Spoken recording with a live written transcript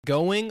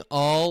Going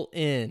all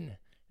in.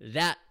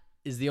 That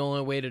is the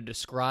only way to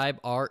describe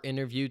our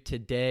interview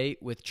today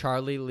with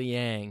Charlie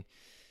Liang.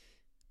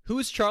 Who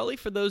is Charlie,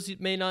 for those who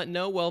may not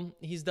know? Well,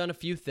 he's done a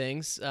few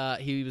things.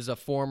 He was a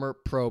former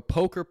pro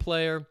poker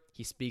player.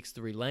 He speaks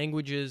 3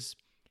 languages.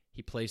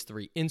 He plays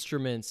 3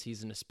 instruments.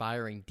 He's an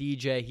aspiring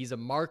DJ. He's a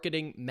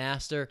marketing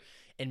master.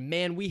 And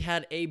man, we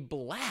had a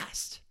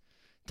blast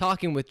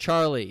talking with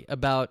Charlie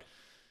about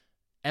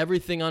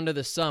everything under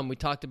the sun. We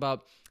talked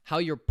about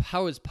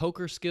how his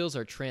poker skills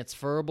are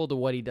transferable to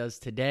what he does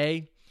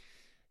today.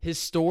 His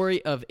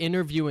story of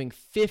interviewing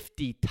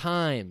 50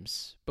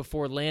 times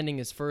before landing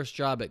his first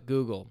job at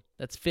Google.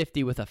 That's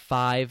 50 with a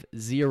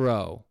 50.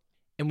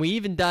 And we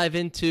even dive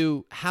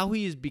into how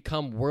he has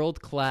become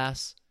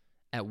world-class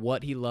at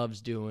what he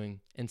loves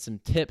doing and some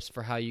tips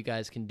for how you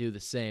guys can do the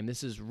same.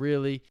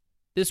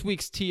 This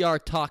week's TR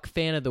Talk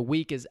Fan of the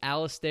Week is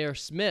Alistair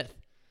Smith.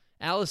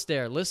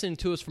 Alistair, listening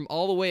to us from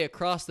all the way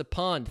across the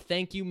pond.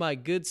 Thank you, my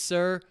good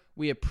sir.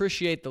 We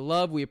appreciate the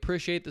love. We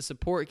appreciate the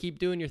support. Keep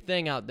doing your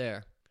thing out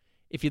there.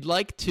 If you'd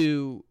like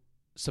to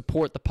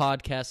support the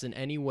podcast in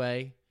any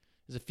way,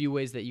 there's a few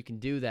ways that you can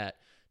do that.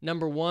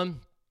 Number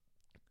 1,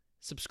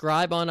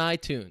 subscribe on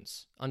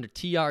iTunes under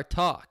TR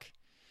Talk.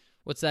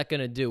 What's that going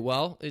to do?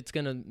 Well, it's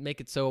going to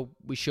make it so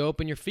we show up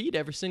in your feed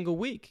every single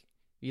week.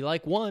 You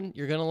like one,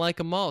 you're going to like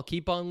them all.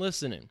 Keep on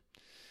listening.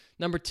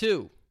 Number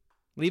 2,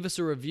 leave us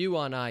a review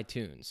on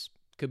iTunes.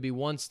 Could be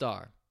 1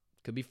 star.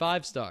 Could be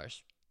 5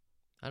 stars.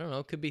 I don't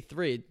know. Could be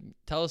 3.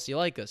 Tell us you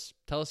like us.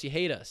 Tell us you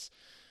hate us.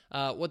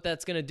 What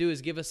that's going to do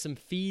is give us some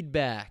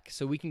feedback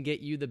so we can get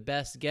you the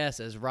best guess.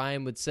 As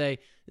Ryan would say,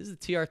 this is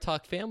the TR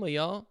Talk family,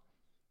 y'all.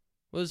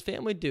 What does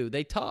family do?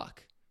 They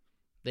talk.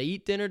 They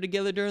eat dinner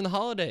together during the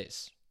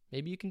holidays.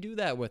 Maybe you can do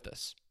that with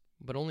us,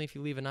 but only if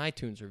you leave an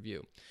iTunes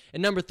review.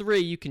 And number 3,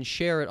 you can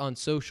share it on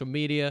social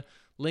media,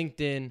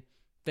 LinkedIn,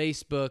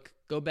 Facebook.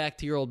 Go back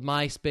to your old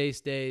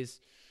MySpace days.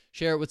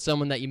 Share it with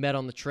someone that you met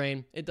on the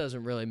train. It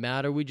doesn't really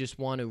matter. We just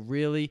want to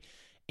really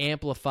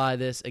amplify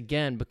this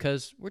again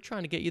because we're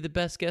trying to get you the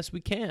best guest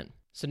we can.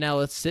 So now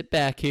let's sit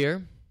back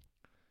here,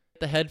 get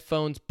the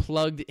headphones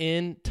plugged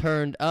in,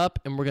 turned up,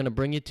 and we're going to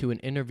bring you to an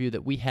interview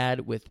that we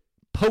had with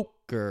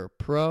poker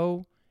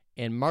pro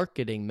and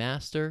marketing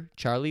master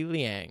Charlie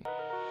Liang.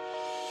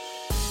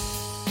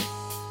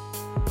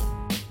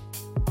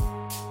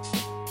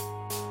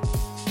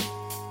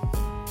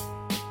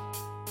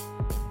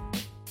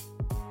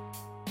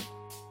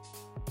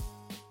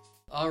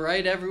 All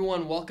right,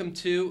 everyone, welcome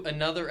to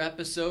another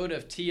episode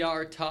of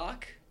TR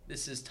Talk.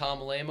 This is Tom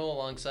Alamo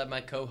alongside my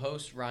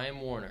co-host Ryan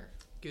Warner.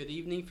 Good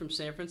evening from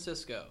San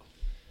Francisco.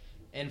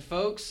 And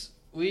folks,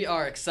 we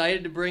are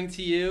excited to bring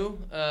to you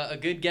a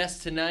good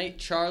guest tonight,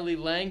 Charlie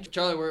Liang.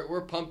 Charlie,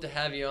 we're pumped to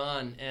have you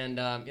on, and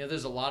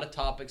there's a lot of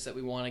topics that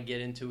we want to get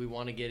into. We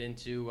want to get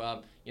into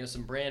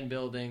some brand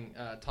building,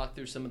 talk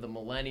through some of the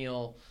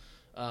millennial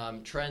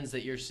trends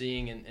that you're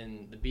seeing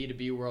in the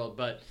B2B world,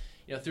 but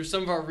through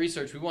some of our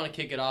research, we want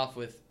to kick it off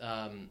with,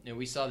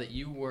 we saw that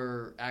you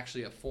were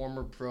actually a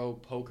former pro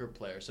poker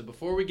player. So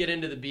before we get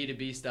into the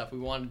B2B stuff, we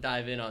want to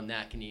dive in on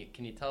that. Can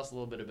you tell us a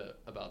little bit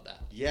about that?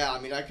 Yeah, I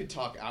mean, I could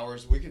talk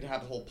hours. We could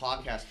have a whole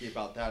podcast be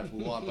about that if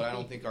we want, but I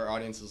don't think our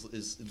audience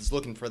is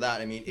looking for that.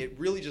 I mean, it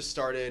really just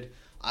started.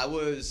 I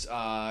was,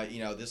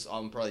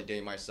 I'm probably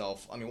dating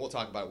myself. I mean, we'll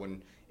talk about it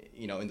when,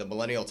 in the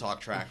Millennial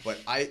Talk track, but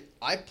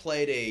I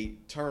played a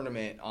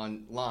tournament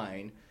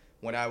online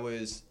when I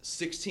was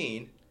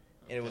 16.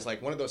 And it was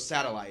like one of those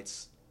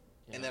satellites.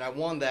 Yeah. And then I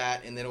won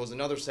that, and then it was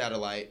another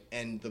satellite,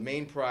 and the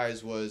main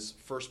prize was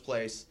first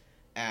place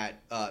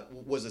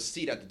was a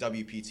seat at the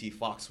WPT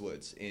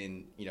Foxwoods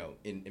in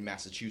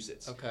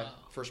Massachusetts. Okay. Wow.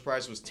 First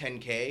prize was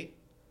 $10K.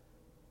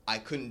 I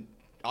couldn't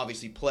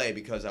obviously play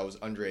because I was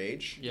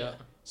underage. Yeah.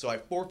 So I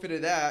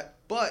forfeited that,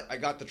 but I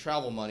got the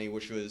travel money,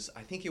 which was,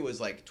 I think it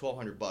was like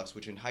 $1,200,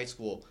 which in high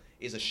school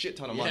is a shit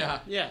ton of money.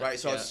 Yeah. Right.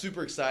 So I was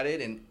super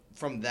excited, and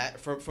from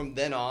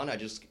then on, I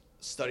just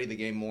study the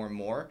game more and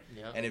more,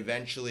 and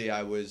eventually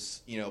I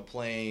was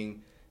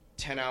playing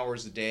 10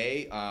 hours a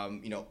day. I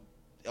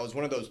was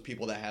one of those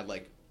people that had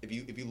like, if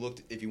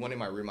you went in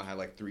my room, I had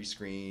like 3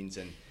 screens,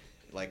 and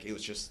like it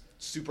was just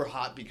super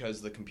hot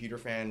because the computer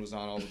fan was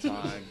on all the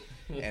time.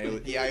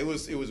 And it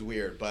was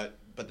weird, but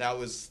that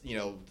was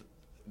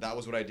that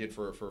was what I did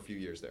for a few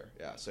years there.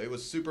 Yeah, so it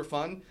was super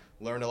fun,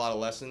 learned a lot of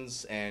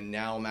lessons, and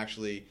now I'm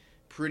actually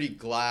pretty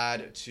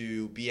glad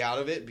to be out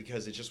of it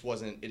because it just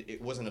wasn't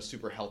a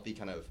super healthy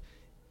kind of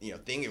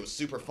thing. It was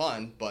super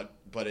fun, but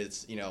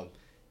it's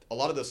a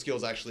lot of those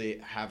skills actually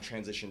have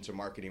transitioned to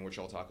marketing, which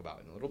I'll talk about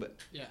in a little bit.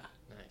 Yeah.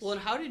 Nice. Well, and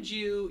how did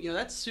you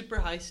that's super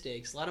high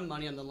stakes, a lot of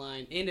money on the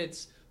line, and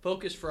it's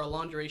focused for a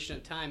long duration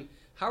of time.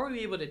 How were you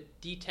able to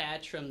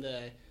detach from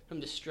the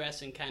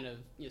stress and kind of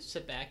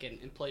sit back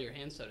and play your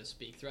hand, so to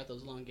speak, throughout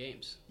those long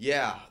games?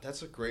 Yeah,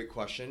 that's a great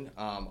question.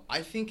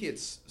 I think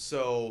it's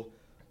so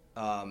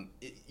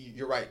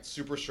you're right,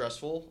 super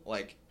stressful.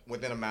 Like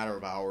within a matter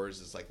of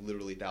hours, it's like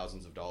literally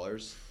thousands of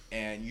dollars,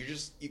 and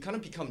you kind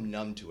of become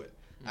numb to it.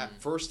 Mm-hmm.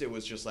 At first, it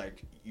was just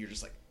like you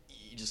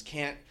just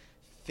can't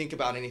think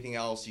about anything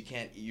else.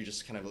 You're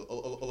just kind of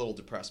a little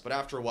depressed. But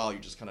after a while,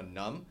 you're just kind of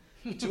numb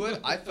to it.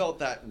 I felt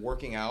that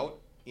working out,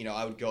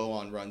 I would go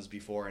on runs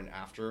before and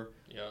after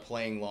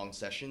playing long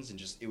sessions, and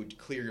just it would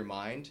clear your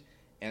mind.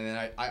 And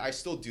then I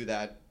still do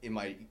that in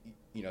my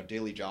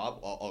daily job.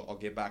 I'll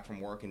get back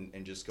from work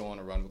and just go on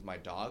a run with my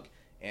dog,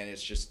 and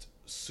it's just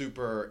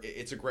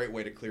it's a great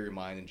way to clear your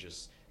mind and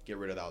just get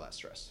rid of all that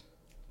stress.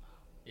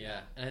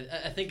 Yeah, and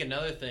I think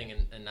another thing,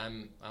 and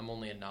I'm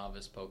only a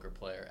novice poker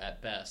player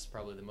at best.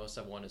 Probably the most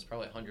I've won is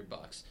probably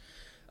 $100.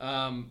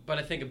 But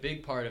I think a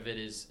big part of it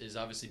is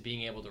obviously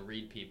being able to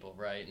read people,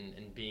 right,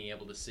 and being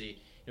able to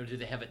see, do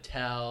they have a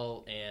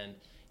tell, and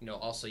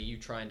also you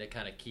trying to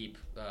kind of keep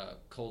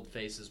cold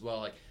face as well.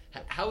 Like,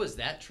 how is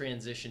that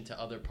transition to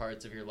other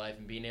parts of your life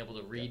and being able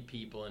to read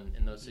people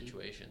in those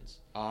situations?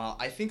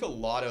 I think a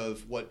lot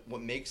of what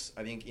makes,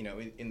 I think,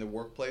 in the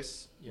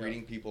workplace,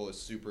 reading people is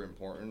super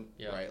important,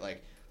 right?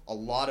 Like, a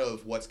lot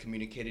of what's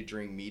communicated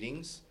during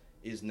meetings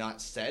is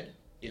not said.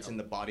 It's in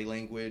the body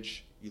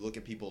language. You look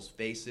at people's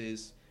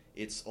faces.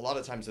 It's a lot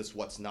of times that's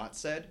what's not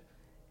said.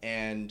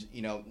 And,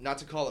 not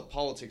to call it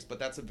politics, but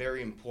that's a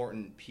very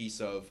important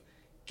piece of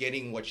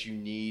getting what you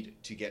need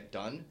to get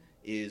done,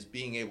 is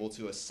being able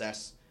to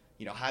assess,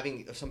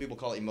 having, some people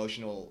call it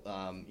emotional,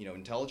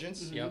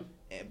 intelligence. Mm-hmm.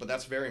 But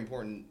that's a very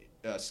important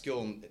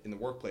skill in the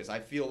workplace. I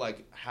feel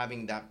like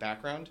having that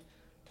background,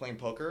 playing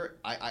poker,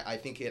 I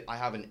think I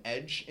have an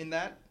edge in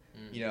that,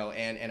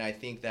 and I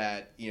think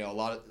that, a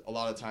lot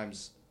of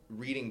times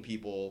reading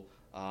people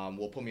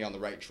will put me on the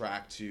right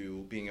track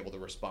to being able to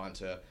respond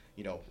to,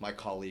 my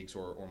colleagues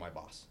or my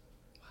boss.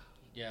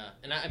 Yeah,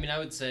 and I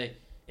would say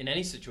in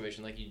any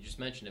situation, like you just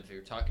mentioned, if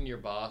you're talking to your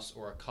boss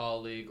or a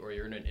colleague, or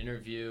you're in an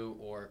interview,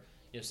 or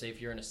say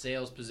if you're in a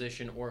sales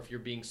position, or if you're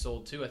being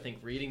sold to, I think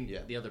reading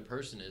the other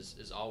person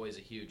is always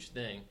a huge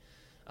thing.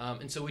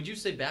 And so would you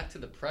say, back to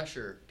the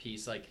pressure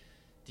piece, like,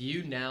 do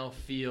you now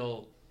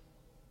feel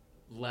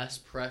less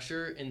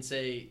pressure in,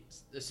 say,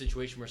 a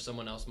situation where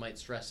someone else might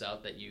stress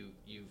out, that you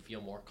feel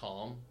more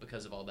calm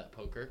because of all that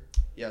poker?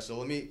 Yeah,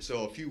 so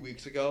a few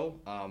weeks ago,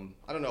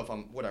 I don't know if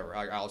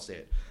I'll say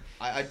it.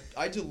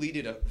 I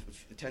deleted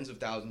tens of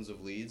thousands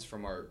of leads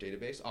from our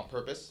database on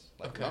purpose,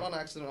 not on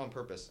accident, on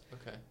purpose.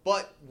 Okay.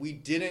 But we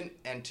didn't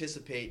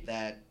anticipate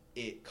that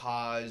it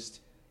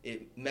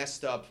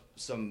messed up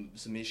some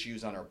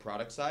issues on our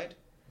product side.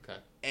 Okay.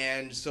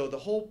 And so the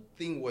whole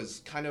thing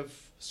was kind of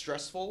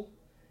stressful,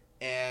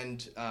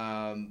 and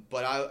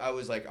but I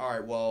was like, all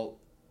right, well,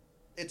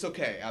 it's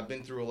okay. I've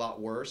been through a lot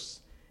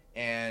worse,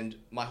 and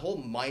my whole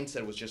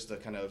mindset was just to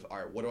kind of, all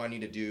right, what do I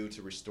need to do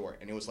to restore it?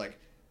 And it was like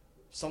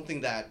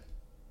something that,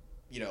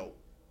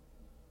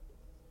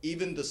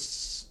 even the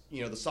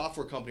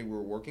software company we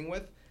were working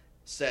with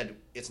said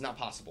it's not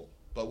possible,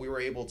 but we were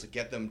able to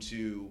get them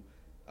to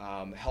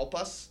help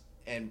us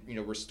and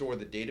restore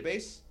the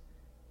database,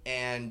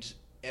 and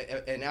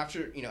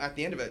after at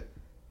the end of it,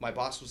 my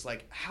boss was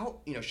like,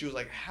 she was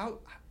like, how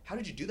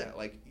did you do that?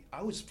 Like,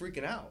 I was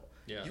freaking out.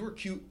 Yeah. You were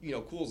cute,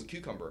 cool as a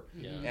cucumber.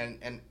 Yeah.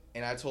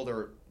 And I told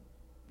her,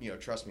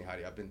 trust me,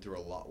 Heidi, I've been through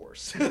a lot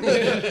worse. So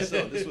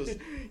this was,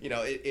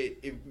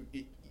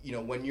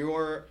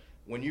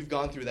 when you've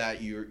gone through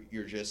that,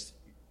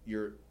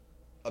 your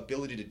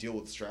ability to deal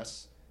with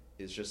stress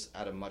is just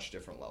at a much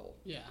different level.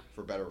 Yeah.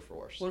 For better or for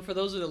worse. Well, for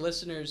those of the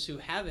listeners who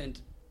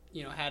haven't,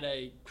 had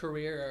a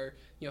career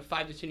or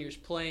 5 to 10 years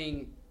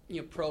playing,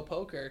 pro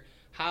poker,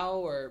 how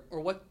or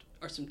what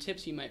are some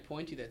tips you might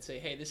point to that say,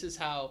 hey, this is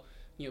how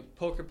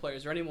poker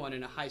players or anyone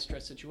in a high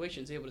stress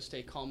situation is able to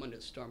stay calm under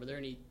the storm? Are there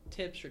any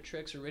tips or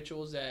tricks or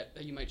rituals that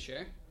you might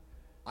share?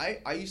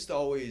 I used to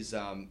always,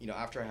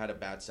 after I had a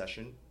bad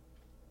session,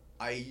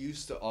 I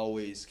used to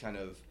always kind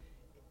of,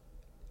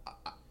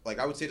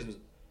 I would say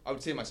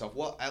to myself,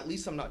 well, at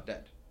least I'm not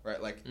dead,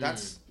 right? Like,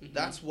 that's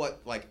what,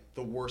 like,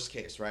 the worst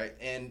case, right?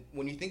 And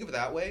when you think of it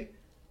that way,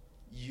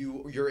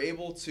 you're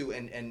able to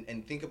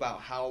and think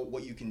about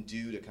what you can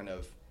do to kind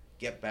of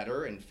get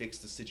better and fix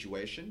the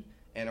situation,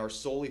 and are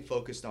solely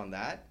focused on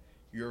that.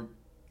 Your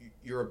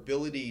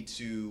ability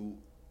to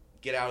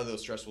get out of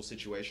those stressful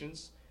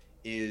situations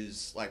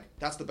is, like,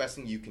 that's the best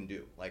thing you can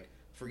do. Like,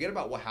 forget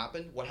about what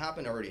happened. What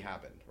happened already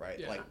happened, right?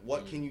 Yeah. Like,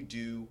 what can you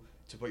do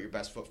to put your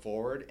best foot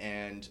forward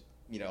and,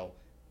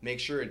 make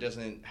sure it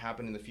doesn't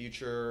happen in the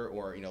future,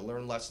 or,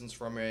 learn lessons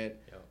from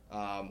it,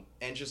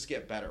 and just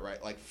get better,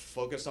 right? Like,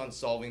 focus on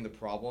solving the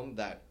problem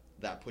that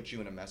put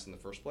you in a mess in the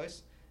first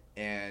place,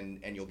 and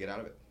you'll get out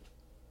of it.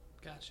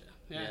 Gotcha.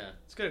 Yeah.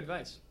 It's good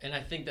advice. And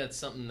I think that's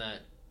something that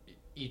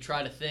you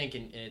try to think,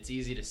 and it's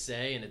easy to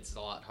say, and it's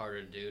a lot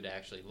harder to do, to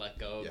actually let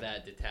go of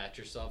that, detach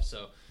yourself.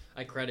 So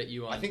I credit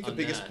you on that. I think the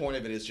biggest point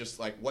of it is just,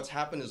 like, what's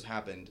happened has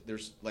happened.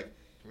 There's, like,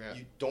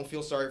 you don't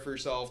feel sorry for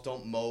yourself.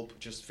 Don't mope.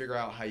 Just figure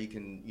out how you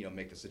can,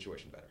 make the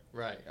situation better.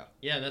 Right.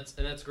 Yeah.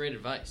 That's great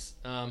advice.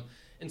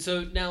 And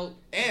so now.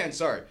 And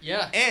sorry.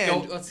 Yeah.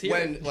 And let's hear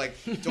when it. Like,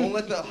 don't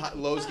let the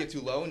lows get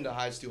too low and the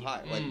highs too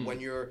high. Like, when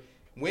you're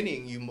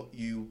winning,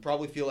 you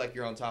probably feel like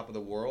you're on top of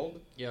the world.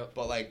 Yep.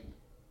 But, like,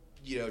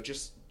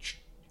 just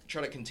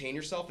try to contain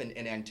yourself and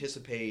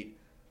anticipate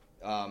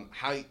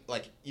how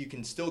you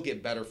can still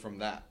get better from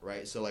that,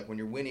 right? So like when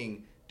you're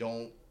winning,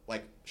 don't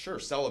sure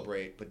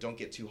celebrate, but don't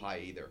get too high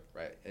either,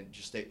 right? And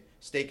just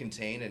stay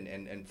contained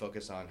and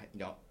focus on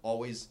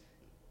always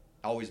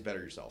better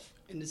yourself.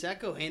 And does that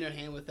go hand in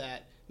hand with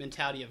that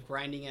mentality of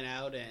grinding it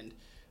out? And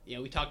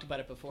we talked about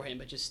it beforehand,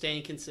 but just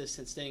staying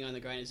consistent, staying on the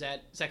grind. Is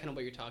that kind of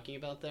what you're talking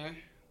about there?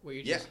 Where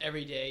you're just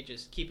every day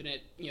just keeping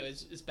it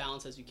as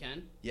balanced as you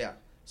can? Yeah.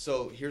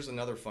 So here's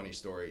another funny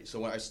story. So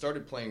when I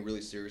started playing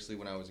really seriously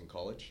when I was in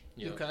college.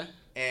 Yeah. Okay.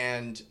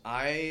 And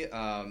I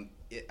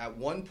at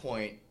one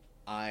point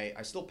I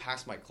still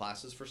passed my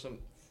classes for some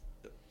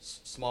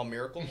small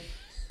miracle,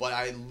 but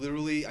I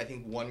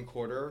think one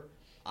quarter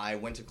I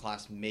went to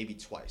class maybe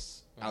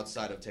twice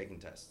outside of taking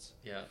tests.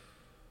 Yeah.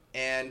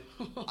 And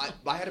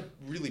I had a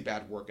really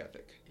bad work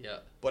ethic. Yeah.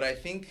 But I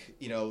think,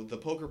 the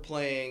poker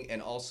playing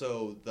and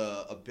also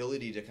the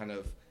ability to kind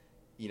of,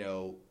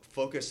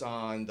 focus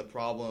on the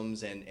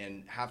problems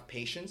and have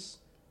patience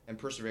and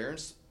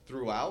perseverance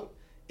throughout,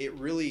 it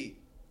really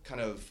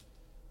kind of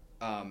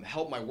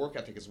helped my work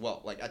ethic as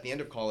well. Like at the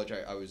end of college,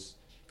 I was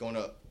going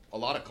to a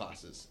lot of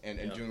classes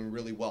and doing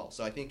really well.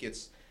 So I think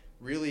it's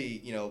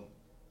really,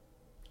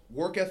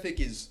 work ethic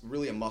is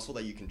really a muscle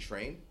that you can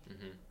train.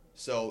 Mm-hmm.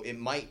 So it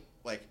might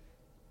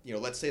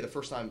let's say the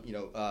first time,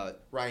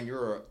 Ryan,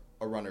 you're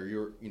a runner,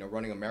 you're,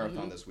 running a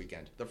marathon this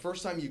weekend. The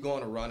first time you go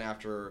on a run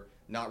after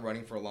not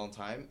running for a long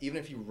time, even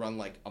if you run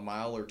like a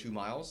mile or 2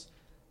 miles,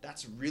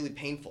 that's really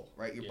painful,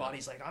 right? Your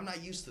body's like, I'm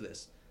not used to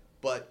this.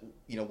 But,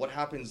 what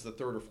happens the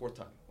third or fourth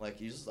time? Like,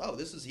 you just,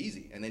 this is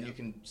easy. And then you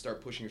can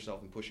start pushing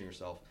yourself.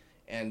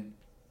 And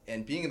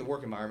being in the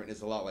work environment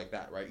is a lot like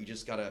that, right? You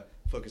just got to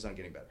focus on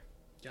getting better.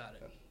 Got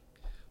it.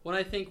 Well,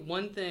 I think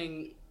one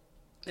thing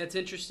that's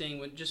interesting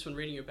when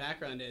reading your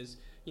background is,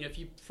 if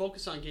you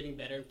focus on getting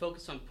better and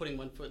focus on putting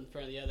one foot in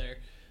front of the other,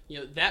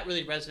 that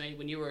really resonated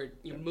when you were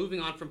moving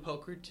on from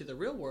poker to the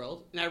real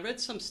world. And I read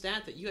some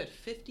stat that you had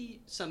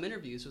 50-some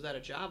interviews without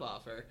a job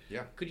offer.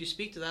 Yeah. Could you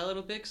speak to that a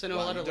little bit? Because I know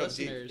a lot of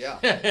listeners. Deep.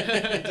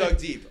 Yeah. You dug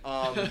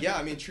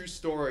deep. True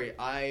story.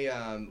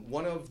 I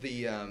one of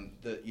the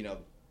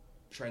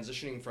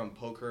transitioning from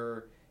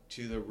poker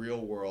to the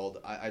real world,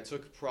 I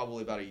took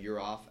probably about a year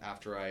off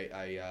after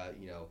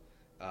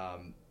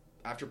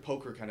after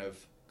poker kind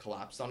of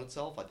collapsed on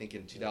itself. I think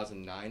in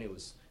 2009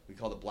 we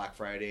called it Black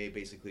Friday.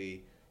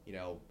 Basically,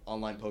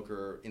 online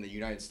poker in the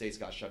United States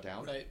got shut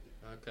down. Right.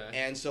 Okay.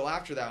 And so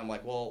after that, I'm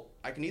like, well,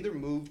 I can either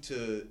move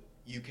to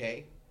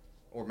UK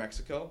or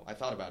Mexico. I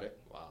thought about it.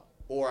 Wow.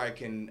 Or I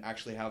can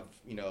actually have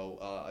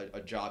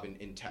a job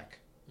in tech.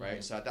 Right.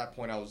 Mm-hmm. So at that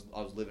point, I was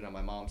living at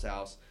my mom's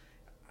house.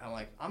 I'm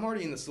like, I'm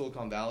already in the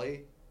Silicon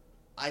Valley.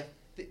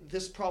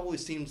 This probably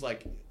seems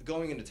like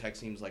going into tech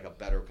seems like a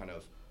better kind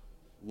of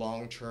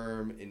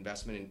long-term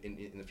investment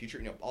in the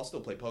future. I'll still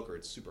play poker.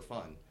 It's super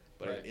fun.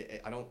 But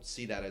right. I don't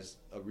see that as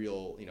a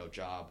real,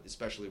 job,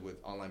 especially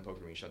with online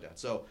poker being shut down.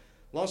 So,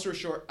 long story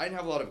short, I didn't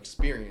have a lot of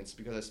experience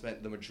because I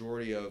spent the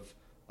majority of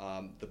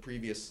the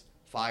previous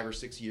 5 or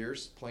 6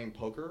 years playing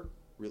poker,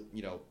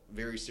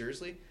 very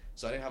seriously.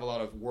 So I didn't have a lot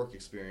of work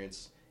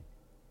experience.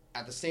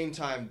 At the same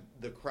time,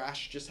 the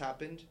crash just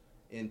happened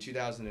in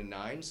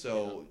 2009,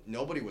 so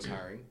nobody was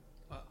hiring.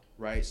 Wow.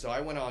 Right? So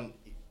I went on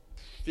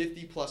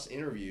 50-plus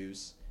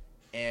interviews,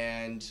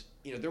 and,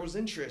 there was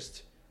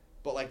interest,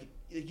 but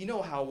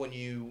how when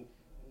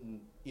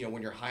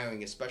when you're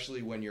hiring,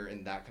 especially when you're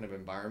in that kind of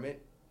environment,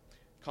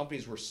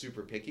 companies were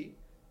super picky,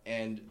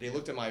 and they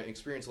looked at my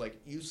experience like,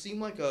 you seem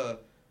like a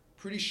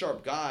pretty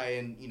sharp guy,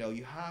 and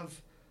you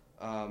have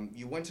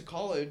you went to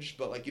college,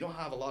 but you don't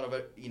have a lot of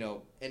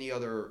any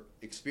other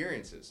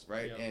experiences,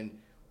 right? Yep. And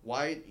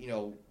why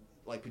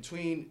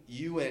between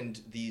you and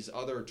these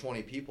other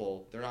 20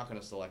 people, they're not going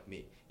to select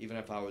me, even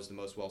if I was the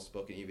most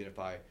well-spoken, even if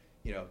I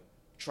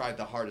tried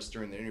the hardest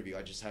during the interview.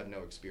 I just had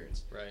no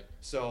experience. Right.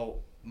 So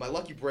my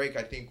lucky break,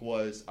 I think,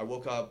 was I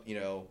woke up,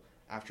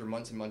 after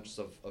months and months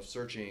of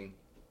searching,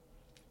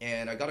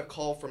 and I got a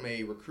call from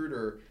a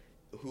recruiter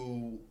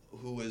who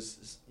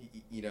was,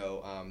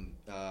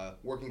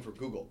 working for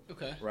Google.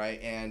 Okay.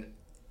 Right.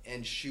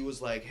 And she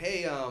was like,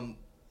 hey,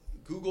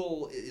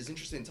 Google is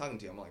interested in talking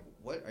to you. I'm like,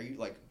 what? Are you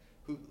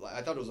who?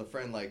 I thought it was a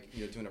friend,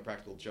 doing a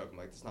practical joke. I'm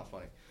like, that's not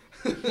funny.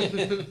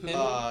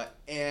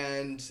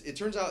 And it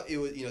turns out it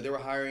was, they were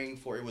hiring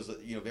for, it was a,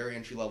 very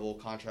entry-level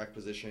contract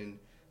position,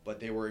 but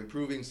they were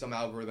improving some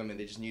algorithm, and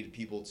they just needed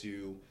people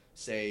to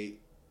say,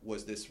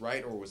 was this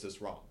right or was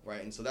this wrong,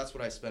 right? And so that's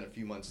what I spent a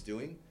few months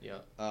doing. Yeah.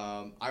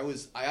 I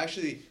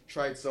actually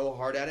tried so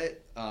hard at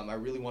it. I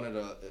really wanted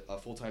a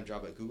full-time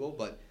job at Google,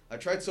 but I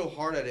tried so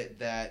hard at it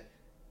that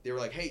they were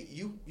like, hey,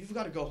 you've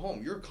got to go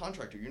home. You're a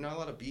contractor. You're not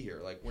allowed to be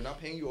here. We're not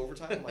paying you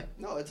overtime. I'm like,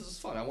 no, this is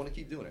fun. I want to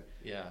keep doing it.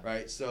 Yeah.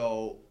 Right.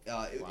 So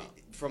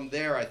from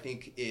there, I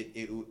think I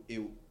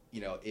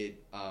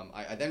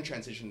then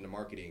transitioned into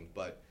marketing,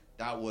 but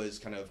that was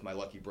kind of my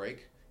lucky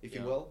break, if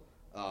you will,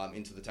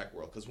 into the tech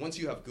world. Because once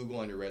you have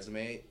Google on your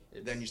resume,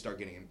 then you start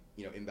getting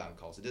inbound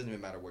calls. It doesn't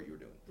even matter what you were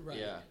doing. Right.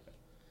 Yeah.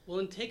 Well,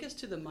 and take us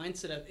to the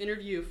mindset of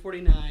interview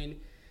 49.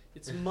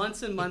 It's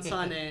months and months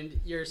on end.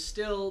 You're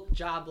still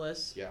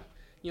jobless. Yeah.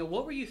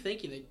 What were you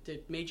thinking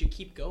that made you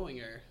keep going,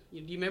 or do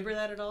you remember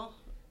that at all?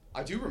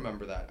 I do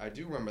remember that.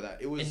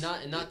 It was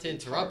not to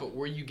interrupt, but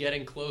were you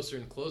getting closer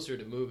and closer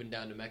to moving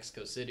down to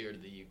Mexico City or to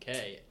the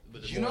UK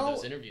with more of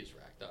those interviews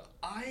racked up?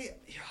 I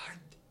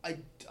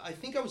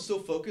think I was so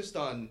focused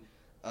on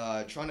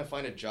trying to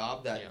find a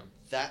job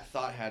that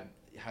thought had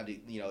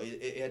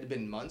it had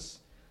been months,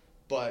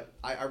 but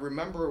I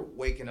remember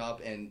waking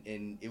up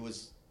and it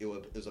was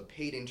a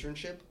paid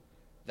internship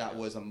that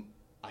was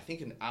I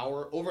think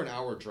over an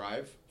hour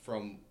drive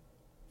from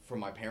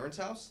my parents'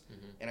 house,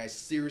 and I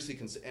seriously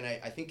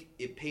I think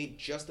it paid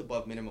just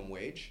above minimum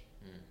wage,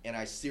 and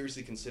I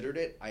seriously considered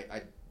it.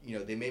 I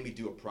they made me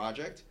do a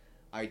project.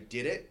 I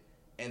did it,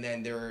 and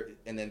then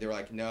they're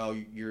like, no,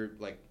 you're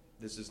like,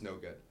 this is no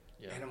good.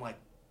 And I'm like,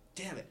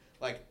 damn it.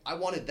 Like, I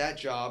wanted that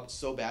job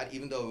so bad,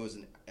 even though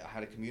I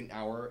had a commute an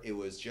hour, it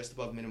was just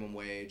above minimum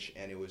wage,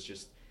 and it was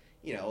just,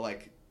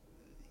 like,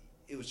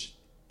 it was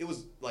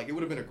like, it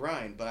would have been a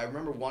grind, but I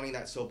remember wanting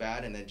that so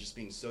bad and then just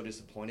being so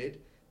disappointed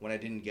when I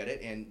didn't get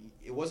it, and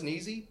it wasn't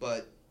easy,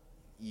 but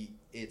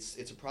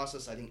it's a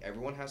process I think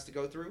everyone has to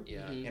go through.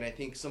 And I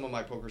think some of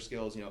my poker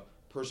skills,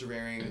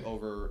 persevering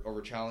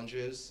over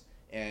challenges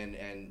and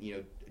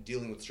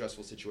dealing with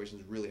stressful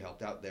situations really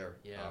helped out there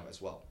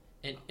as well.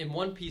 And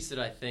one piece that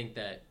I think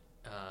that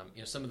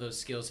some of those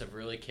skills have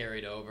really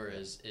carried over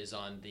is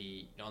on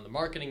the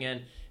marketing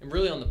end and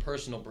really on the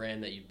personal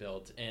brand that you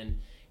built. And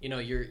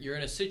you're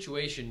in a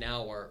situation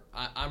now where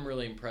I'm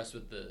really impressed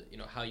with the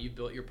how you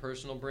built your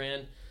personal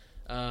brand.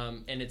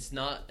 And it's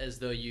not as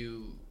though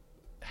you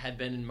had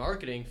been in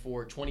marketing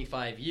for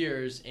 25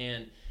 years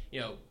and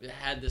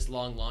had this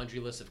long laundry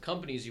list of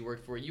companies you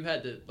worked for. You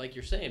had to, like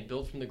you're saying,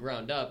 build from the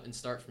ground up and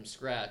start from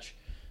scratch.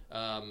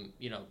 A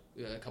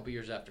couple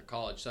years after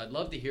college. So I'd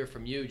love to hear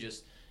from you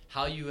just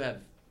how you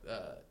have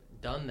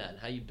done that,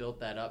 how you built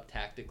that up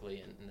tactically,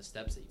 and the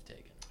steps that you've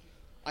taken.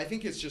 I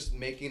think it's just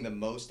making the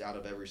most out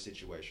of every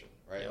situation,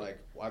 right? Like,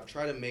 I've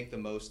tried to make the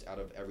most out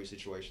of every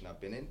situation I've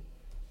been in.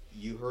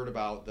 You heard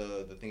about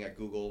the thing at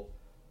Google.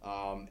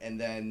 And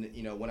then,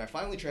 when I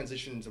finally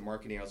transitioned into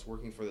marketing, I was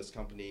working for this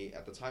company.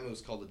 At the time, it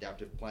was called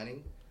Adaptive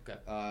Planning. Okay.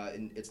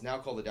 And it's now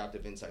called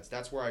Adaptive Insights.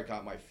 That's where I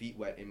got my feet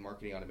wet in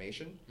marketing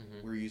automation.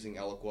 We were using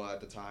Eloqua at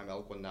the time,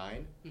 Eloqua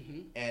 9.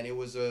 And it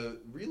was a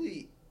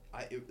really,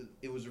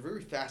 it was a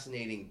very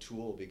fascinating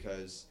tool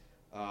because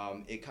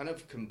it kind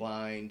of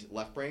combined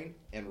left brain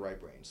and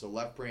right brain. So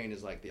left brain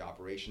is like the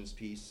operations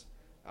piece.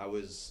 I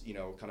was,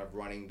 kind of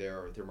running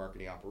their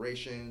marketing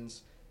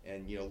operations.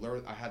 And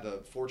I had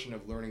the fortune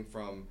of learning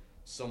from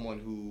someone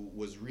who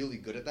was really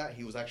good at that.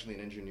 He was actually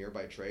an engineer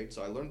by trade,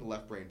 so I learned the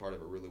left brain part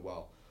of it really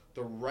well.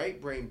 The right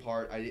brain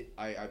part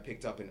I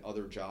picked up in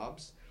other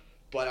jobs,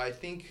 but I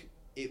think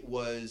it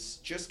was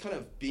just kind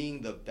of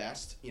being the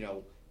best.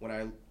 When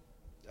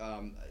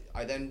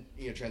I then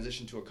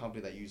transitioned to a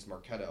company that used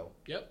Marketo.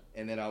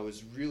 And then I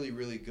was really,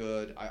 really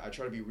good. I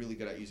try to be really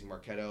good at using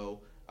Marketo.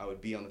 I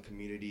would be on the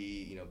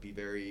community, be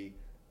very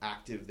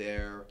active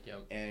there,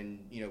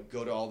 and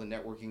go to all the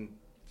networking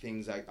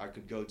things I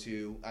could go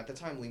to. At the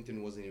time,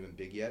 LinkedIn wasn't even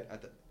big yet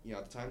at the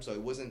time, so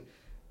it wasn't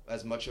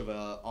as much of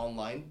a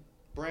online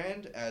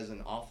brand as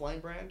an offline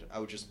brand. I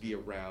would just be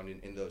around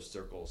in those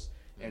circles,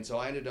 and so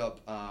I ended up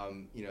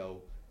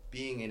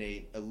being in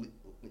a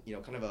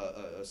kind of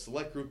a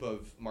select group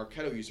of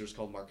Marketo users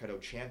called Marketo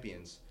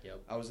Champions.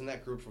 I was in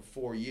that group for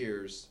 4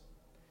 years,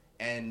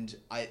 and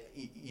I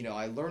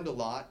learned a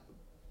lot,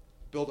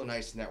 built a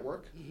nice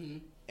network.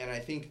 And I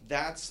think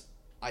that's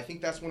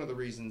one of the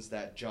reasons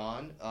that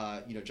John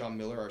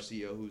Miller, our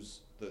CEO, who's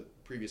the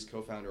previous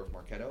co-founder of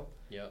Marketo,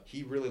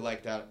 he really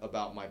liked that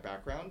about my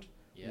background,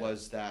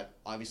 was that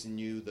obviously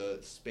knew the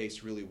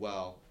space really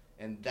well,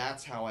 and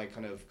that's how I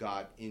kind of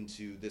got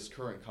into this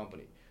current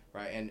company,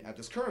 right? And at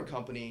this current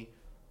company,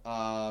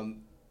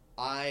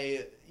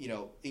 Engagio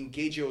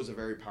is a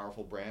very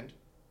powerful brand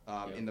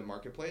in the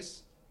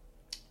marketplace,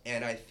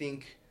 and I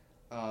think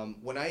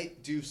when I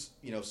do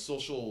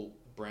social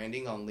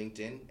branding on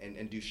LinkedIn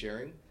and do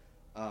sharing,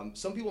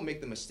 some people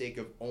make the mistake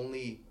of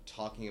only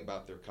talking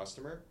about their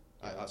customer,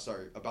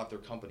 about their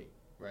company,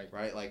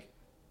 right? Like,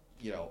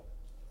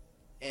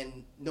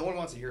 and no one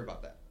wants to hear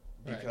about that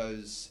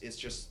because it's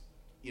just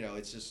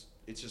it's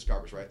just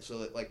garbage, right? So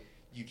that, like,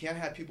 you can't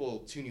have people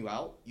tune you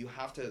out. You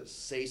have to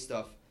say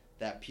stuff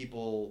that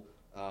people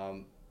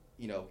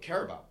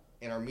care about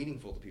and are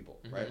meaningful to people,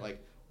 right?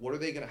 Like,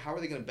 how are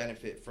they gonna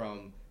benefit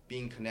from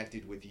being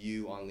connected with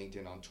you on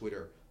LinkedIn, on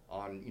Twitter,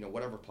 on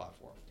whatever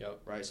platform,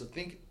 right? So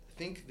think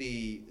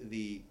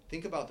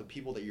about the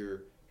people that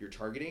you're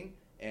targeting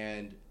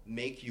and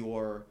make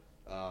your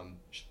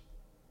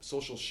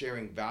social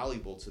sharing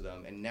valuable to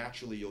them, and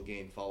naturally you'll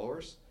gain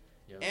followers.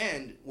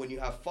 And when you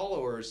have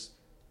followers,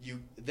 you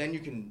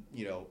can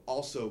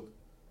also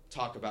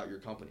talk about your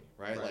company,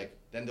 right? Like,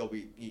 then they'll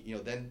be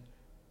then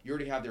you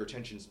already have their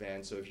attention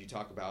span. So if you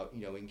talk about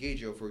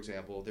Engagio, for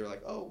example, they're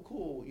like, oh,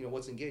 cool,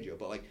 what's Engagio?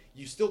 But like,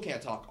 you still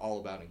can't talk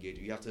all about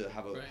Engagio. You have to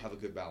have a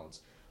good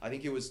balance. I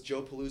think it was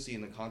Joe Paluzzi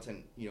in the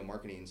Content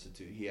Marketing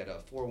Institute. He had a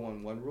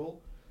 4-1-1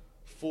 rule.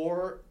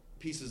 4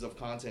 pieces of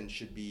content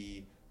should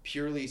be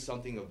purely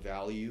something of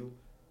value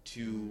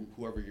to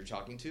whoever you're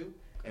talking to,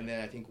 and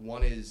then I think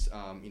one is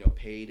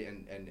paid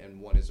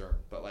and one is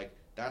earned. But like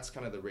that's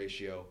kind of the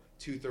ratio.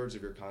 2/3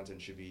 of your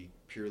content should be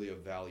purely of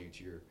value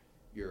to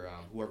your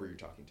whoever you're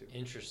talking to.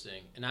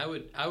 Interesting. And I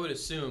would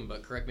assume,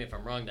 but correct me if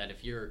I'm wrong, that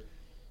if you're,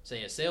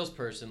 say, a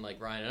salesperson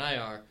like Ryan and I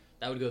are,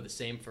 that would go the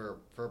same for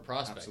a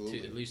prospect.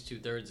 Absolutely. At least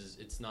 2/3 is,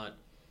 it's not,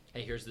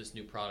 hey, here's this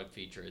new product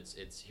feature.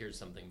 It's here's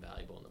something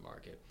valuable in the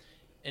market.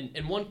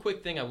 And one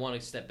quick thing I want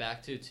to step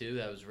back to too,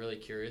 that I was really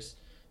curious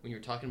when you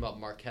were talking about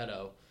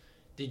Marketo.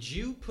 Did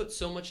you put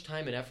so much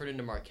time and effort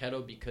into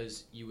Marketo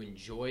because you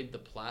enjoyed the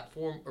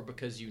platform, or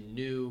because you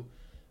knew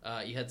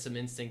you had some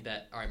instinct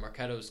that, all right,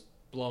 Marketo's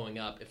blowing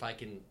up, if I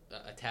can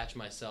attach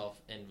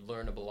myself and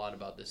learn a lot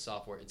about this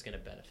software, it's going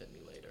to benefit me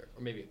later,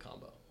 or maybe a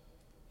combo?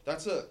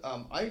 That's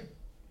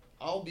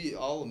I'll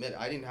admit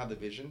I didn't have the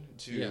vision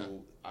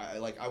to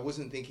I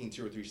wasn't thinking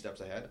 2 or 3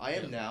 steps ahead. I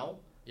am now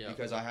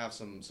because I have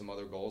some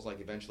other goals.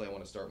 Like eventually I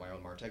want to start my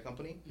own MarTech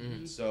company.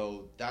 Mm-hmm.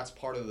 So that's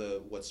part of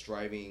what's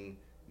driving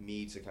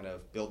me to kind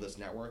of build this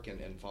network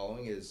and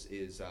following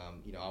is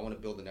I want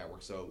to build the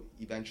network. So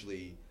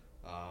eventually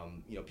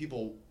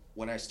people,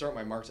 when I start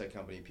my MarTech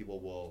company, people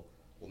will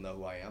know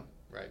who I am.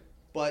 Right.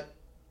 But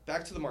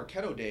back to the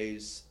Marketo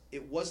days,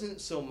 it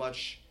wasn't so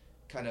much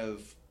kind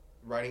of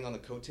riding on the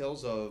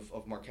coattails of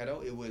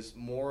Marketo. It was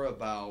more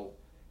about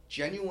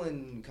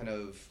genuine kind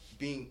of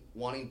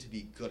wanting to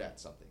be good at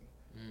something,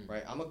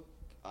 right?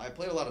 I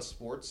played a lot of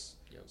sports,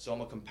 so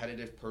I'm a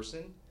competitive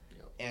person,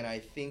 and I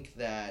think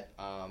that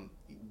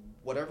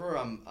whatever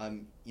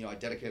I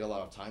dedicate a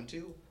lot of time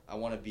to, I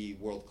want to be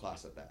world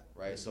class at that,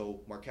 right? So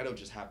Marketo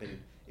just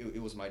happened.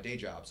 It was my day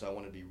job, so I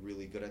wanted to be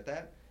really good at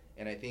that.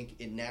 And I think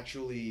it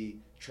naturally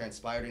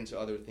transpired into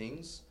other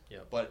things.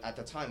 But at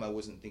the time, I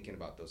wasn't thinking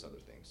about those other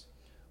things.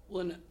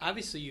 Well, and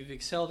obviously you've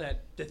excelled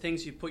at the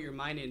things you put your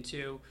mind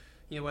into,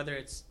 whether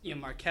it's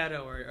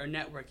Marketo or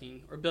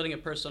networking or building a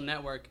personal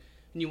network,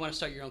 and you want to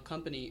start your own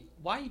company.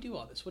 Why you do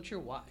all this? What's your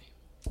why?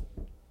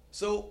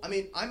 So, I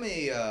mean,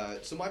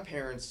 so my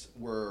parents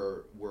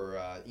were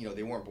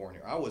they weren't born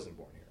here. I wasn't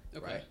born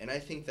here, right? And I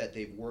think that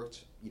they've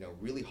worked,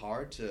 really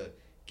hard to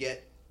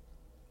get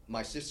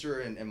my sister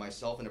and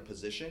myself in a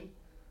position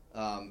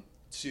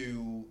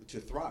to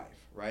thrive,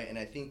 right? And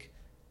I think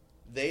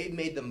they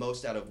made the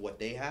most out of what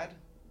they had,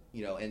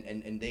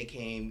 and they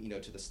came,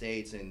 to the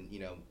States and,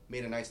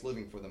 made a nice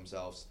living for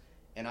themselves.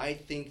 And I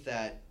think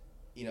that,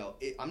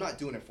 I'm not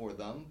doing it for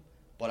them,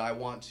 but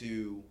I'm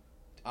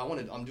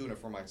doing it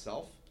for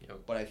myself.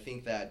 But I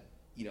think that,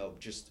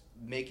 just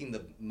making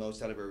the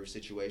most out of every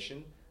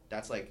situation,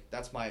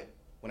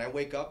 when I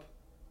wake up,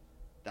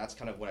 that's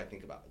kind of what I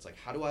think about. It's like,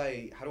 how do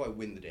I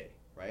win the day,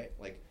 right?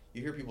 Like,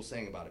 you hear people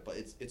saying about it, but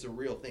it's a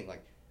real thing.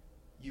 Like,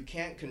 you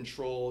can't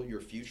control your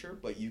future,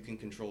 but you can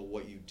control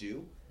what you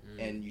do,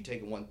 and you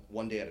take it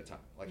one day at a time.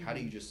 Like, how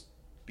do you just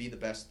be the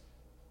best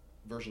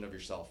version of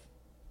yourself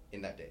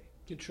in that day?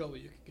 Control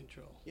what you can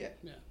control. Yeah.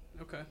 Yeah.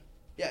 Okay.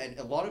 Yeah, and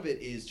a lot of it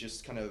is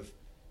just kind of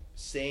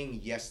saying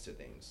yes to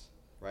things,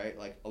 right?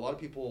 Like, a lot of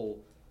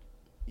people,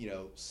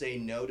 say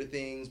no to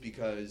things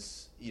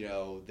because,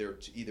 they're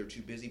either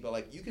too busy, but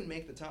like, you can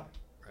make the time,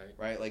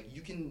 right? Like,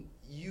 you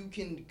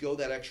can go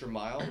that extra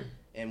mile,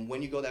 and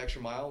when you go that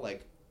extra mile,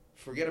 like,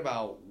 forget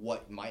about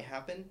what might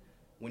happen.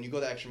 When you go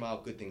the extra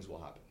mile, good things will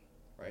happen,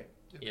 right?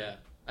 Okay. Yeah,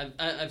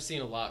 I've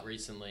seen a lot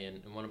recently,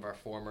 and one of our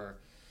former,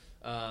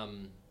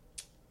 one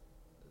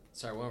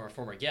of our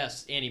former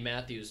guests, Annie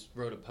Matthews,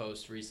 wrote a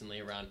post recently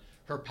around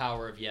her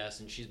power of yes,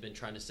 and she's been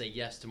trying to say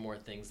yes to more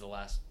things the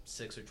last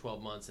 6 or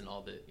 12 months, and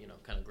all the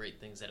kind of great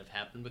things that have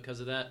happened because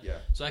of that. Yeah.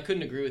 So I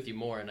couldn't agree with you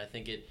more, and I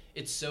think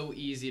it's so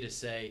easy to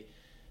say,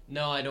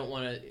 no, I don't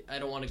want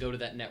to go to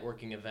that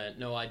networking event.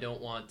 No, I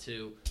don't want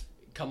to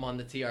come on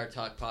the TR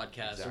Talk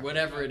podcast, or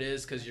whatever it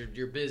is, because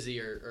you're busy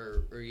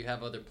or you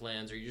have other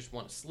plans, or you just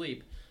want to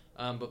sleep.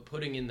 But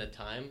putting in the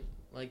time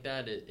like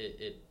that,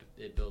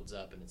 it builds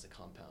up, and it's a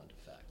compound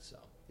effect. So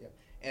yeah,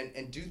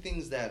 and do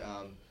things that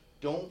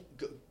don't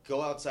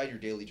go outside your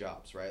daily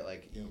jobs, right?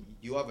 Like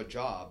you have a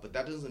job, but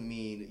that doesn't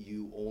mean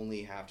you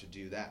only have to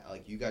do that.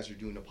 Like, you guys are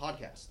doing a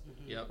podcast,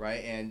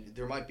 right? And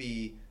there might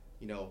be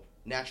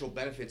natural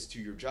benefits to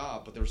your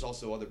job, but there's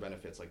also other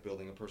benefits, like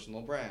building a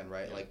personal brand,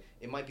 right? Like,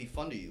 it might be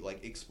fun to you.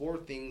 Like, explore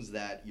things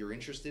that you're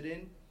interested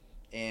in,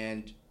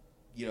 and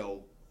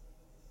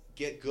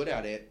get good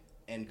at it,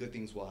 and good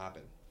things will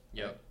happen.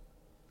 Yep.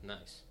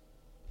 Nice.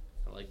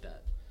 I like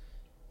that.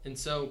 And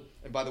so,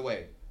 and by the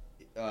way,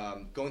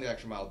 going the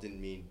extra mile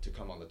didn't mean to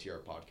come on the TR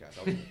podcast.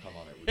 I was going to come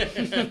on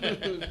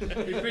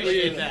it. We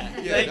appreciate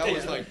that. Yeah, that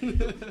was like,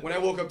 when I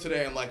woke up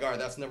today, I'm like, all right,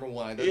 that's number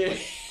one. That's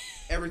like,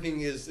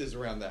 everything is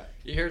around that.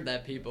 You heard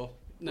that, people.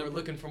 We're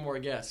looking for more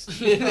guests.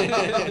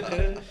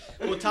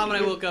 Well, Tom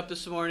and I woke up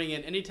this morning,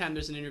 and anytime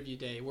there's an interview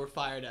day, we're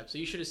fired up. So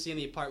you should have seen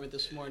the apartment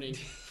this morning.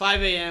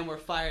 5 a.m., we're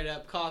fired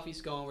up.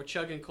 Coffee's going. We're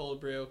chugging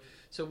cold brew.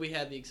 So we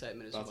had the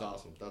excitement as well. That's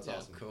awesome. That's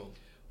awesome. Cool.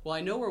 Well,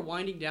 I know we're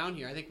winding down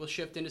here. I think we'll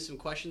shift into some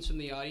questions from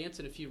the audience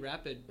and a few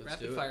rapid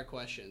fire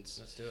questions.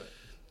 Let's do it.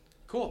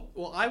 Cool.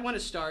 Well, I want to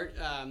start.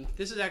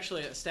 This is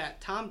actually a stat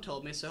Tom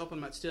told me, so I hope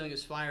I'm not stealing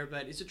his fire.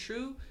 But is it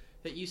true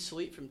that you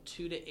sleep from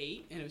 2 to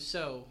 8? And if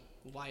so,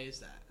 why is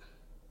that?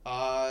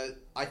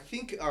 I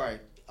think, all right,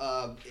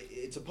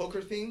 it's a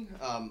poker thing.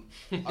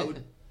 I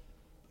would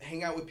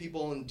hang out with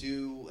people and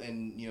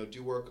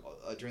do work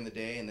during the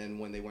day, and then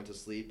when they went to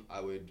sleep,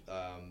 I would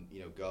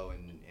go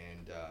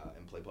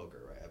and play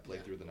poker. Right, I play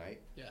through the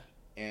night. Yeah.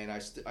 And I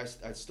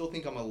still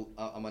think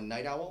I'm a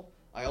night owl.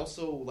 I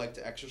also like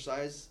to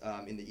exercise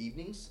in the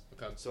evenings.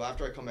 Okay. So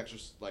after I come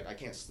I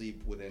can't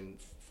sleep within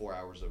 4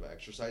 hours of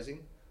exercising.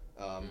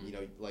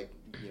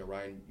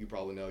 Ryan, you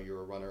probably know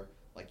you're a runner.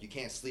 Like, you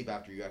can't sleep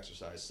after you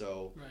exercise.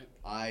 So right.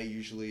 I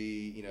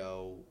usually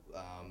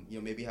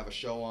maybe have a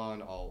show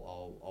on.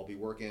 I'll be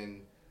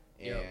working,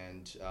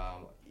 and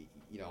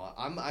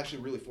I'm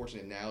actually really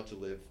fortunate now to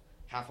live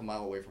half a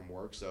mile away from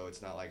work. So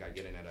it's not like I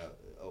get in at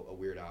a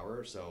weird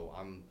hour. So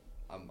I'm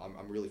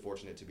really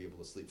fortunate to be able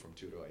to sleep from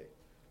 2 to 8.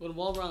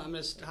 Well, I'm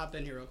going to hop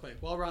in here real quick.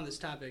 While we're on this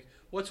topic,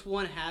 what's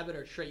one habit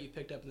or trait you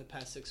picked up in the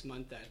past 6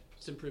 months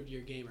that's improved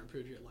your game or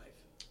improved your life?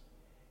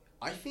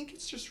 I think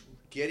it's just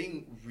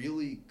getting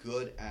really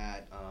good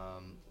at.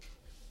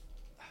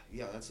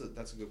 That's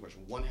a good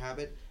question. One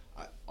habit,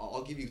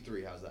 I'll give you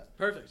 3. How's that?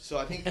 Perfect. So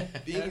I think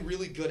being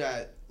really good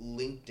at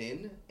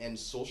LinkedIn and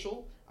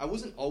social. I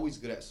wasn't always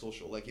good at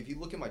social. Like, if you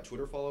look at my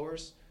Twitter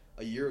followers,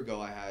 a year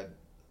ago I had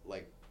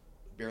like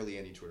barely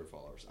any Twitter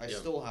followers. I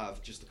still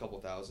have just a couple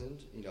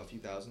thousand, a few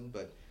thousand,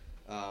 but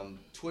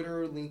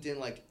Twitter, LinkedIn,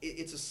 like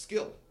it's a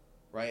skill,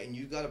 right? And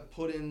you got to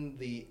put in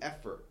the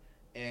effort.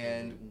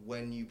 And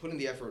when you put in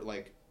the effort,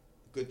 like,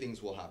 good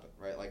things will happen,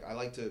 right? Like,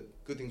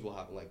 good things will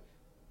happen. Like,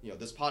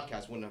 this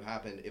podcast wouldn't have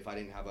happened if I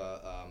didn't have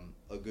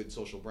a good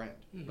social brand,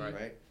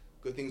 right?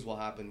 Good things will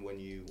happen when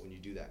you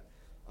do that.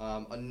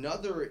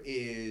 Another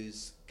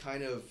is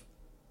kind of,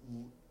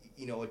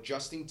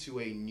 adjusting to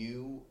a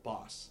new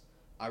boss.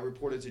 I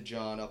reported to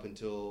John up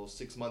until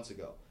 6 months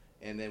ago,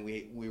 and then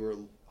we were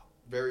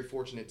very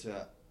fortunate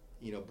to,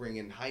 bring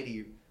in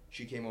Heidi.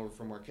 She came over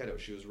from Marketo.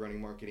 She was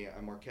running marketing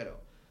at Marketo.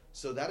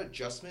 So that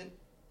adjustment,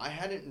 I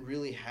hadn't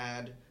really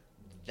had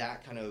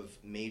that kind of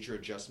major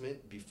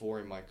adjustment before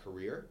in my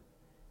career.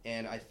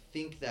 And I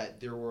think that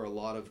there were a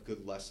lot of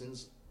good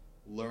lessons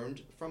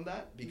learned from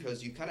that,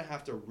 because you kind of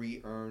have to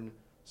re-earn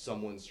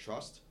someone's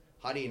trust.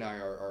 Heidi and I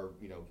are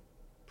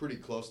pretty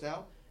close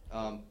now.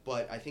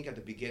 But I think at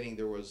the beginning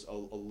there was a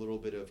little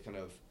bit of kind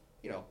of,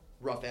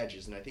 rough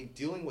edges. And I think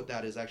dealing with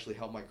that has actually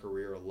helped my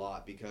career a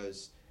lot,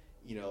 because,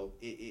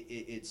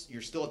 it's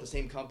you're still at the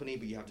same company,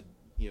 but you have to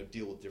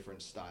deal with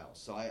different styles.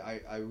 So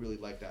I really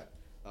like that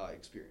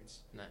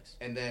experience. Nice.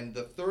 And then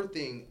the third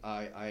thing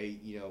I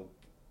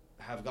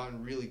have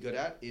gotten really good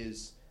at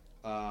is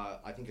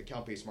I think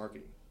account-based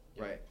marketing,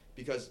 right?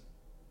 Because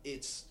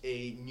it's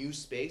a new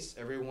space.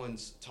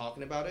 Everyone's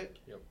talking about it.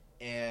 Yep.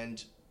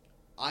 And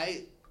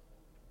I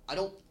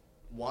don't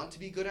want to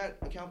be good at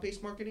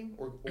account-based marketing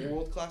or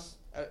world-class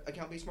at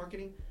account-based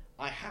marketing.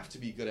 I have to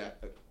be good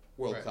at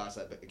world-class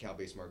at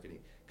account-based marketing,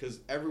 because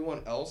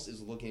everyone else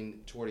is looking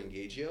toward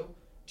Engagio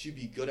to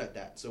be good at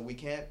that. So we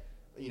can't,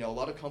 a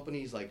lot of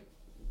companies, like,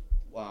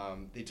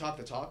 they talk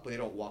the talk, but they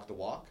don't walk the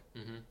walk.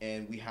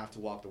 And we have to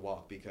walk the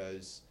walk,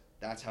 because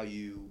that's how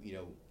you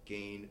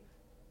gain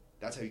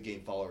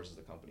followers as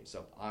a company.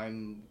 So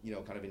I'm,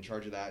 kind of in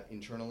charge of that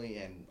internally,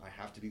 and I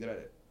have to be good at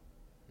it.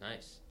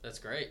 Nice. That's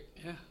great.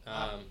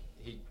 Yeah.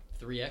 He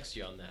 3x'd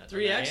you on that.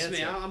 3x,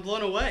 man. I'm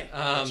blown away.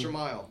 Extra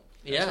mile.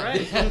 Yeah.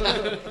 That's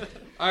right.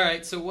 All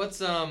right. So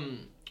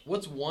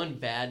what's one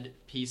bad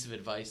piece of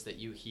advice that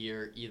you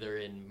hear either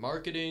in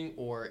marketing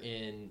or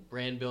in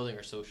brand building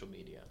or social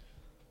media?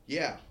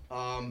 Yeah.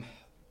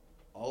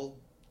 I'll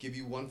give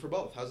you one for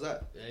both. How's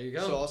that? There you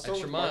go. So I'll start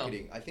Extra with mile.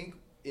 marketing. I think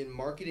in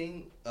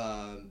marketing,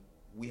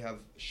 we have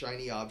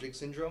shiny object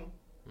syndrome.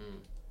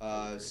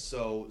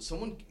 So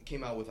someone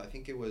came out with, I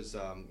think it was,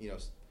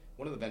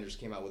 one of the vendors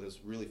came out with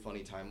this really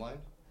funny timeline.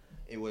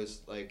 It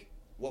was like,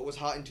 what was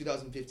hot in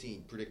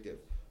 2015? Predictive.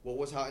 What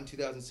was hot in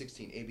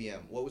 2016?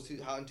 ABM. What was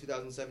hot in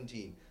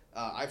 2017?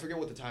 I forget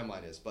what the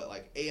timeline is, but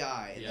like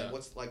AI. And then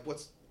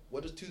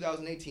what does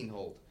 2018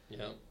 hold?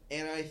 Yeah.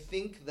 And I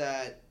think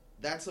that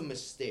that's a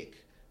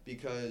mistake,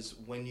 because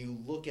when you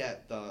look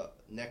at the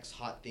next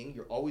hot thing,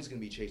 you're always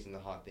going to be chasing the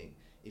hot thing.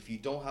 If you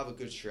don't have a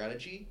good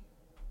strategy,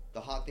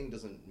 the hot thing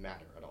doesn't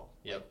matter at all.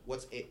 Yep.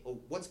 Like,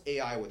 what's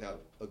AI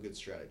without a good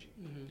strategy?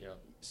 Mm-hmm. Yeah.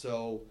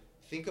 So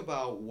think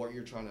about what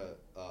you're trying to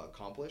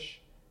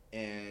accomplish,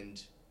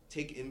 and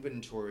take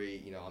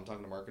inventory. I'm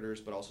talking to marketers,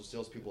 but also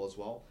salespeople as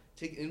well.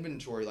 Take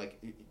inventory, like,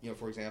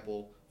 for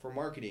example, for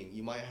marketing,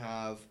 you might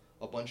have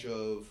a bunch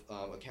of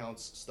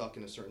accounts stuck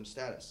in a certain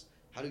status.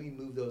 How do you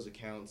move those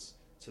accounts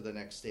to the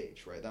next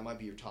stage, right? That might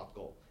be your top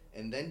goal.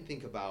 And then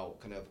think about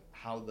kind of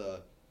how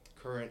the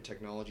current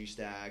technology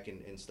stack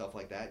and stuff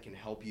like that can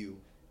help you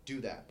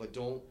do that. But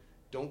don't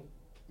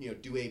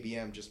do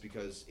ABM just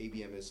because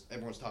ABM is,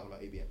 everyone's talking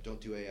about ABM. Don't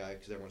do AI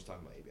because everyone's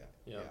talking about ABM.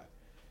 Yeah.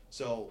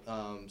 So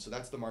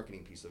that's the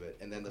marketing piece of it.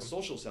 And then the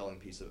social selling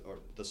piece of, or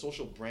the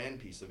social brand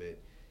piece of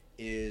it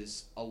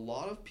is a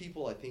lot of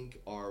people, I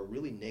think, are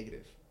really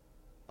negative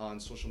on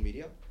social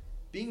media.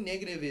 Being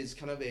negative is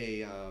kind of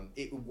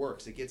it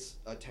works. It gets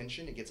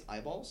attention, it gets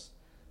eyeballs.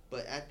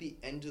 But at the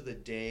end of the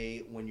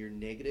day, when you're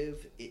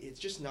negative, it's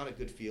just not a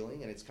good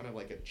feeling, and it's kind of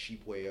like a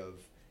cheap way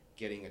of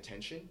getting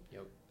attention.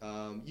 Yep.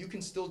 You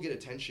can still get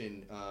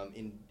attention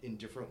in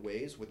different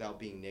ways without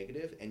being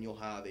negative, and you'll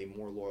have a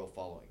more loyal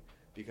following.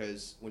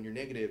 Because when you're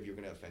negative, you're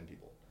going to offend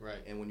people. Right.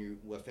 And when you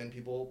offend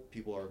people,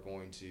 people are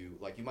going to,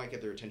 like, you might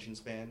get their attention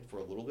span for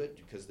a little bit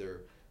because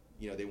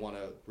they want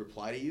to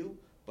reply to you,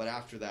 but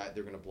after that,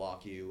 they're going to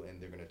block you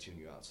and they're going to tune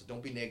you out. So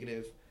don't be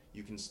negative.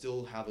 You can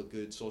still have a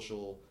good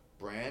social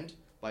brand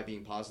by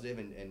being positive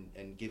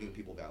and giving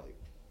people value.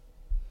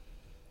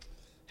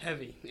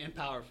 Heavy and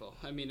powerful.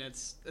 I mean,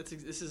 this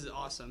is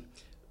awesome.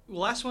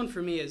 Last one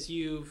for me is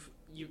your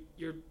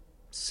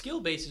skill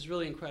base is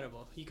really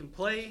incredible. You can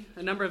play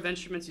a number of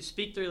instruments. You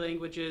speak 3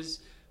 languages.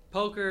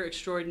 Poker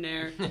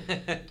extraordinaire.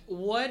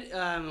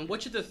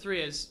 Which of the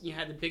 3 has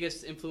had the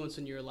biggest influence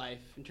in your life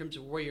in terms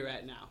of where you're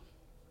at now?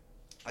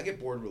 I get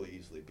bored really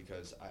easily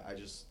because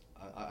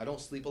I don't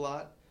sleep a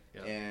lot.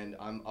 Yeah. And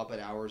I'm up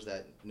at hours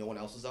that no one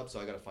else is up, so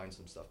I got to find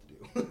some stuff to do.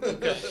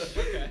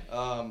 Okay.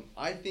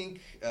 I think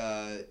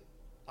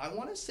I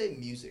want to say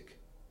music,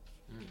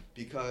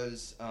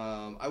 because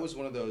I was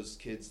one of those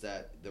kids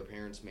that their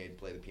parents made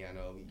play the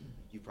piano.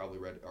 You probably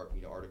read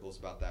articles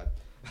about that.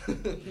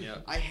 Yeah.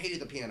 I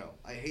hated the piano.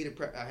 I had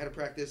to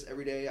practice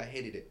every day. I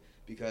hated it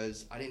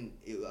because I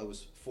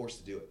was forced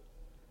to do it.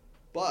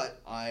 But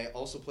I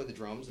also played the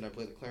drums and I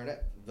played the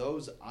clarinet.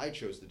 Those I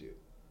chose to do.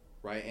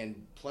 Right,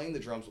 and playing the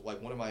drums,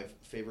 like one of my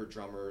favorite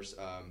drummers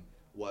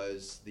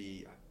was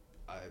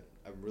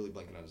I'm really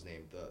blanking on his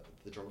name,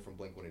 the drummer from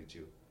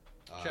Blink-182.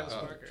 Travis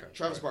Barker.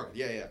 Travis Barker,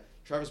 yeah.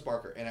 Travis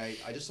Barker, and I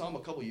just saw him a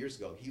couple years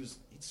ago. He's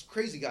a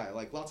crazy guy,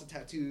 like lots of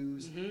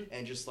tattoos,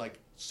 and just like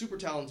super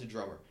talented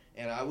drummer.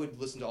 And I would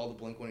listen to all the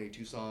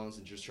Blink-182 songs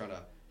and just trying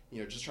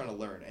to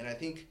learn. And I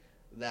think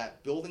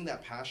that building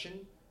that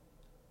passion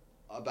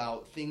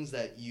about things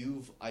that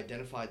you've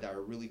identified that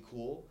are really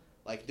cool.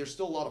 Like, there's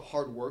still a lot of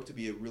hard work to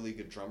be a really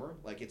good drummer.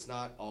 Like, it's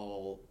not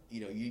all,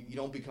 you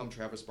don't become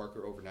Travis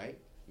Barker overnight.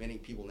 Many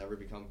people never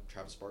become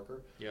Travis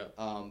Barker. Yeah.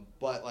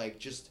 But, like,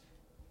 just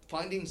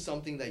finding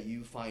something that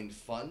you find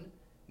fun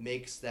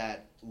makes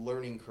that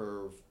learning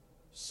curve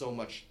so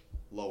much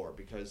lower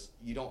because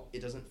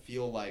it doesn't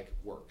feel like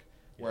work.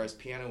 Yeah. Whereas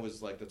piano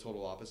was, like, the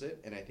total opposite.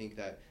 And I think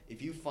that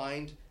if you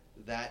find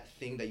that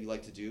thing that you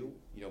like to do,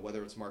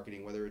 whether it's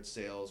marketing, whether it's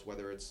sales,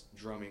 whether it's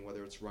drumming,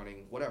 whether it's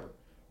running, whatever,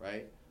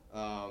 right?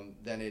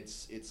 Then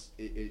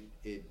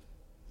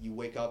you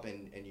wake up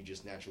and you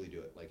just naturally do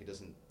it. Like,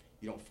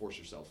 you don't force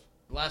yourself.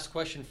 Last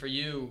question for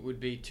you would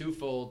be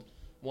twofold.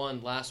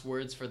 One, last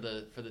words for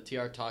the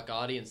TR Talk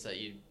audience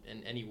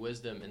and any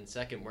wisdom. And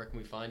second, where can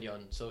we find you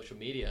on social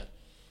media?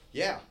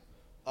 Yeah.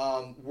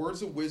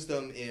 Words of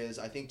wisdom is,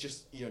 I think,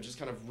 just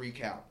kind of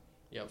recap.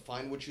 Yep.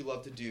 Find what you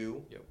love to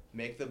do. Yep.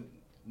 Make the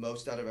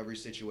most out of every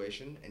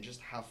situation and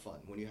just have fun.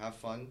 When you have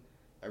fun,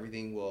 good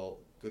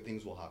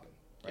things will happen.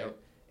 Right? Yep.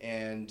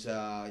 And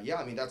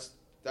I mean,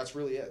 that's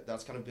really it.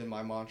 That's kind of been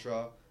my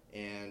mantra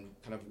and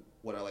kind of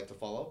what I like to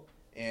follow.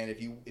 And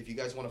if you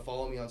guys want to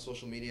follow me on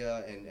social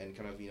media and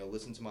kind of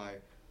listen to my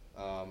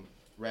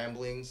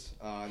ramblings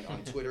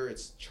on Twitter,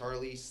 it's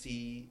Charlie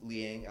C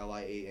Liang,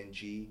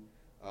 Liang,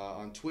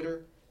 on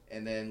Twitter,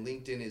 and then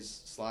LinkedIn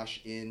is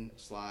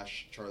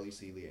 /in/Charlie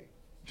C Liang.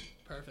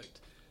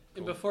 Perfect. Cool.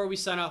 And before we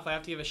sign off, I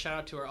have to give a shout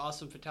out to our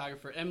awesome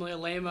photographer, Emily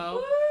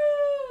Alemo.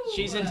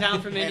 She's in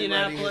town from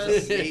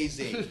Indianapolis.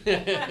 Amazing.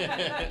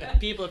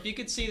 People, if you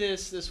could see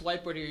this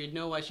whiteboard here, you'd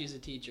know why she's a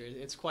teacher.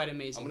 It's quite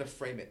amazing. I'm going to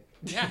frame it.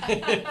 Yeah.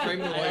 Frame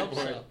the I hope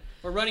whiteboard. so.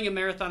 We're running a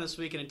marathon this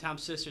weekend, and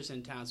Tom's sister's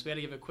in town, so we had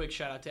to give a quick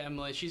shout out to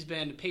Emily. She's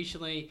been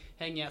patiently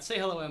hanging out. Say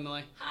hello,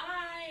 Emily.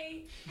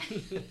 Hi.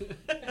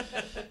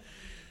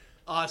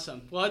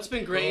 Awesome. Well, it's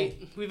been great.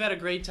 Cool. We've had a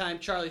great time.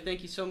 Charlie,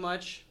 thank you so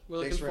much.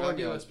 We're Thanks looking for forward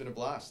having to me. it. It's been a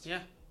blast.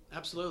 Yeah,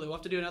 absolutely. We'll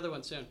have to do another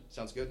one soon.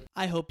 Sounds good.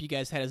 I hope you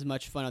guys had as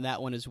much fun on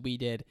that one as we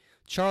did.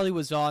 Charlie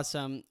was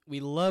awesome.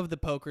 We love the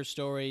poker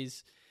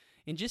stories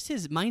and just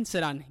his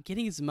mindset on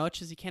getting as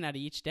much as he can out of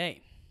each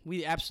day.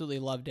 We absolutely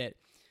loved it.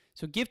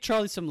 So give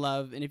Charlie some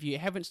love, and if you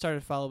haven't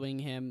started following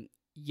him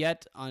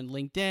yet on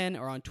LinkedIn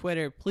or on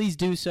Twitter, please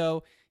do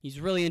so. He's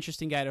a really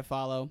interesting guy to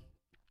follow.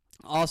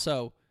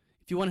 Also,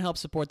 if you want to help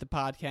support the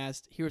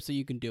podcast, here's how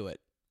you can do it.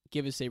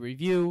 Give us a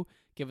review,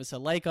 give us a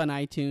like on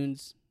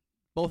iTunes.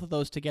 Both of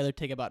those together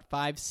take about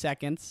 5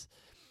 seconds,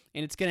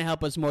 and it's going to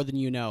help us more than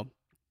you know.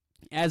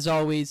 As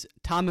always,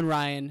 Tom and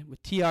Ryan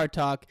with TR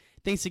Talk.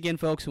 Thanks again,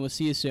 folks, and we'll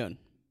see you soon.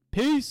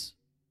 Peace!